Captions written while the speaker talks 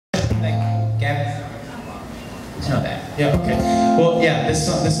Like, Gavin? It's not bad. Yeah, okay. Well, yeah, this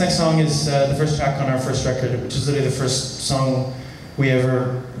next song is the first track on our first record, which is literally the first song we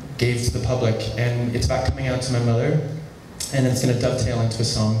ever gave to the public, and it's about coming out to my mother, and it's going to dovetail into a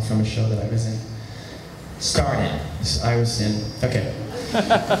song from a show that I was in. Started. I was in. Okay.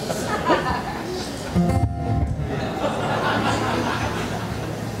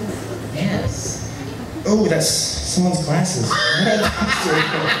 Yes. Oh, that's someone's glasses.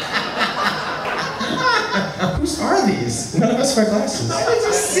 Whose are these? None of us wear glasses. Nobody's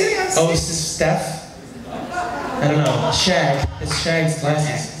just sitting on Oh, is this Steph? I don't know. Shag. It's Shag's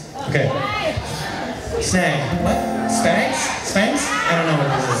glasses. Okay. Snag. What? Spags? Spanks? I don't know what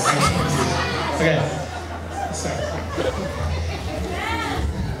this is. Okay. Sorry.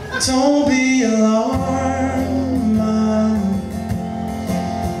 Don't be alarmed, Mom.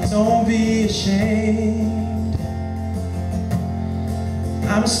 Don't be ashamed.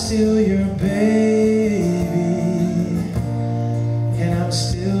 I'm still your baby, and I'm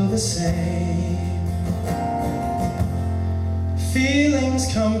still the same.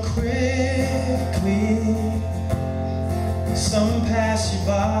 Feelings come quickly, some pass you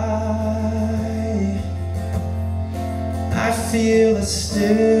by. I feel a stillness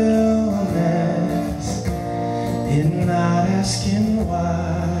in not asking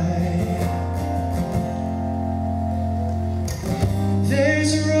why.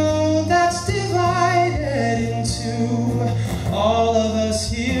 There's a road that's divided into, all of us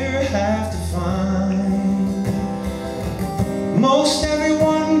here have to find. Most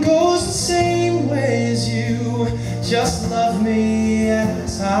everyone goes the same way as you. Just love me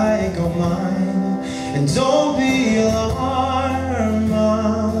as I go mine. And don't be alarmed,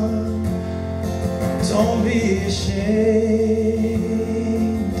 Mom. Don't be ashamed.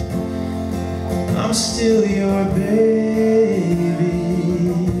 I'm still your baby,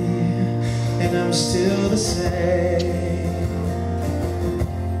 and I'm still the same.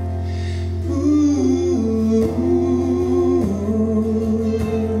 Ooh, ooh,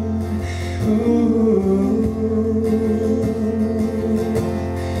 ooh.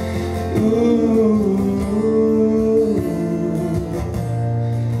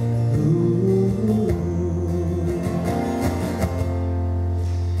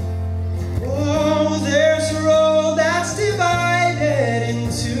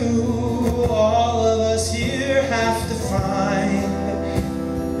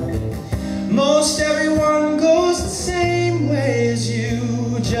 Most everyone goes the same way as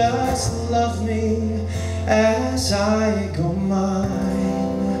you. Just love me as I go mine.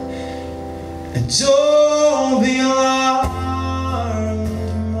 And don't be alarmed,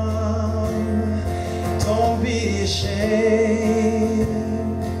 Mom. Don't be ashamed.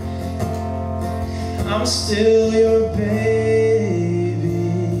 I'm still your baby,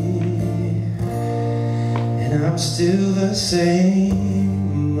 and I'm still the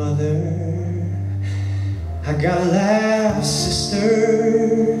same mother. I got laughs,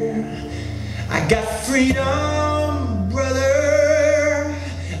 sister. I got freedom, brother.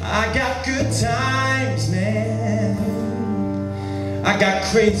 I got good times, man. I got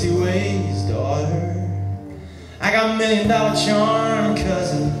crazy ways, daughter. I got $1 million charm,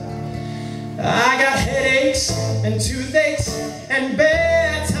 cousin. I got headaches and toothaches and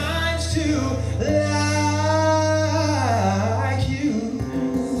bad times too. Like you.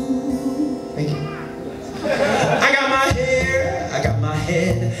 Thank you. I got my hair, I got my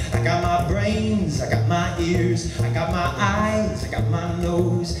head, I got my brains, I got my ears, I got my eyes, I got my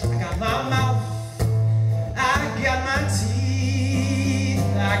nose, I got my mouth, I got my teeth,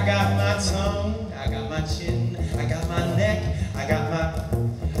 I got my tongue, I got my chin, I got my neck, I got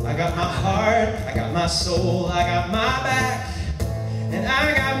my heart, I got my soul, I got my back, and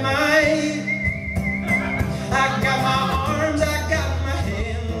I got my arms, I got my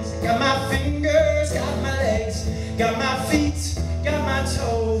hands, got my fingers, got my legs, got my feet, got my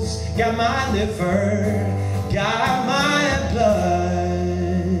toes, got my liver, got my blood.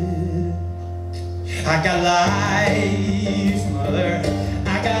 I got life, mother.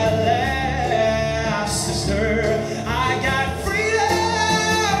 I got life, sister. I got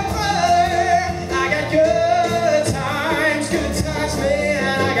freedom, brother. I got good times,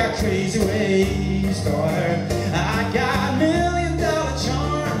 man. I got crazy ways, daughter. I got $1 million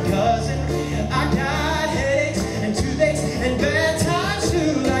charm, cousin. I got headaches and toothaches and bad